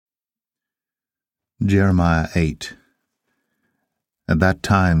Jeremiah 8. At that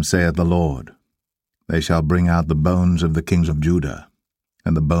time, saith the Lord, they shall bring out the bones of the kings of Judah,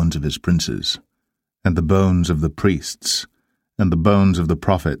 and the bones of his princes, and the bones of the priests, and the bones of the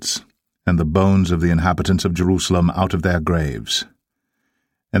prophets, and the bones of the inhabitants of Jerusalem out of their graves.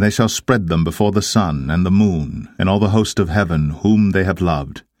 And they shall spread them before the sun and the moon, and all the host of heaven, whom they have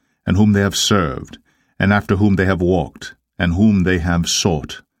loved, and whom they have served, and after whom they have walked, and whom they have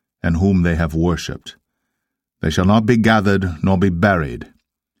sought, and whom they have worshipped. They shall not be gathered, nor be buried.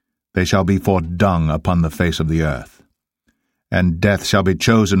 They shall be for dung upon the face of the earth. And death shall be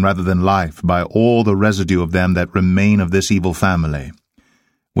chosen rather than life by all the residue of them that remain of this evil family,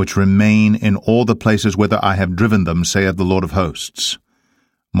 which remain in all the places whither I have driven them, saith the Lord of hosts.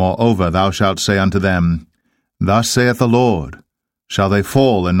 Moreover thou shalt say unto them, Thus saith the Lord, Shall they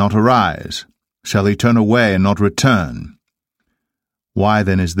fall and not arise? Shall they turn away and not return? Why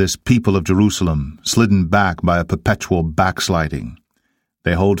then is this people of Jerusalem slidden back by a perpetual backsliding?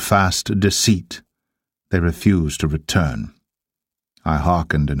 They hold fast deceit. They refuse to return. I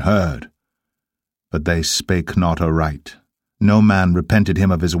hearkened and heard, but they spake not aright. No man repented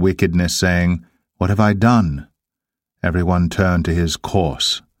him of his wickedness, saying, What have I done? Every one turned to his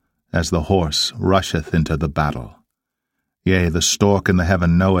course, as the horse rusheth into the battle. Yea, the stork in the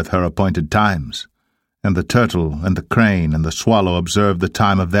heaven knoweth her appointed times, and the turtle, and the crane, and the swallow observe the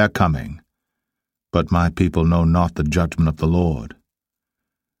time of their coming. But my people know not the judgment of the Lord.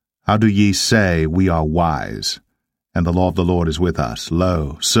 How do ye say, We are wise, and the law of the Lord is with us?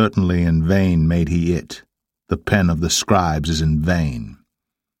 Lo, certainly in vain made he it. The pen of the scribes is in vain.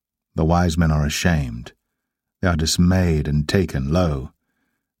 The wise men are ashamed. They are dismayed and taken. Lo,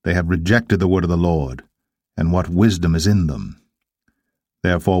 they have rejected the word of the Lord, and what wisdom is in them?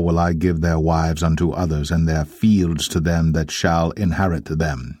 Therefore will I give their wives unto others, and their fields to them that shall inherit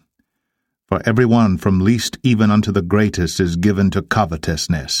them. For every one from least even unto the greatest is given to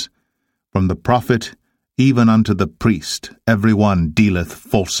covetousness. From the prophet even unto the priest every one dealeth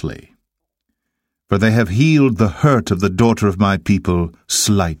falsely. For they have healed the hurt of the daughter of my people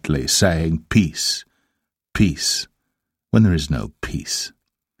slightly, saying, Peace, peace, when there is no peace.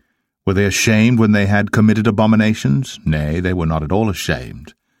 Were they ashamed when they had committed abominations? Nay, they were not at all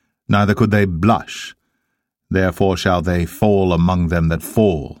ashamed, neither could they blush. Therefore shall they fall among them that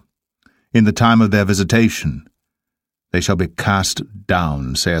fall. In the time of their visitation they shall be cast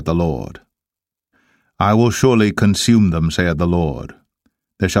down, saith the Lord. I will surely consume them, saith the Lord.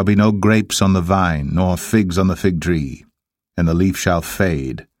 There shall be no grapes on the vine, nor figs on the fig tree, and the leaf shall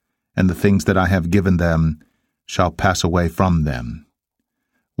fade, and the things that I have given them shall pass away from them.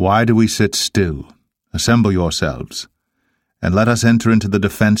 Why do we sit still? Assemble yourselves, and let us enter into the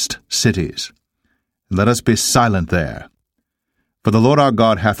defenced cities. Let us be silent there. For the Lord our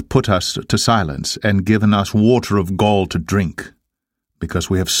God hath put us to silence, and given us water of gall to drink,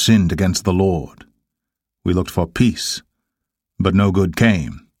 because we have sinned against the Lord. We looked for peace, but no good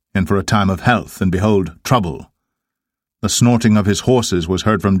came, and for a time of health, and behold, trouble. The snorting of his horses was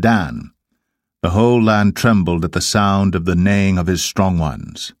heard from Dan. The whole land trembled at the sound of the neighing of his strong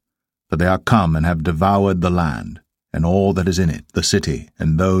ones. For they are come and have devoured the land, and all that is in it, the city,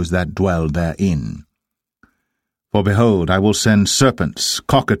 and those that dwell therein. For behold, I will send serpents,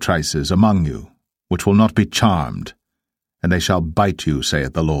 cockatrices, among you, which will not be charmed, and they shall bite you,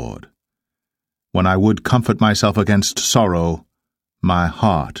 saith the Lord. When I would comfort myself against sorrow, my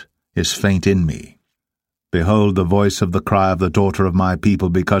heart is faint in me. Behold the voice of the cry of the daughter of my people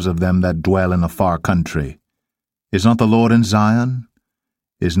because of them that dwell in a far country. Is not the Lord in Zion?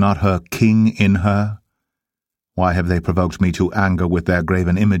 Is not her king in her? Why have they provoked me to anger with their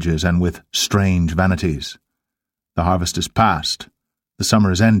graven images and with strange vanities? The harvest is past, the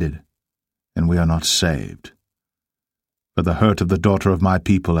summer is ended, and we are not saved. For the hurt of the daughter of my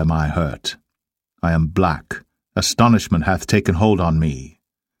people am I hurt. I am black, astonishment hath taken hold on me.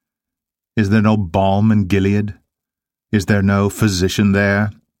 Is there no balm in Gilead? Is there no physician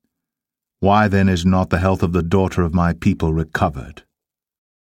there? Why then is not the health of the daughter of my people recovered?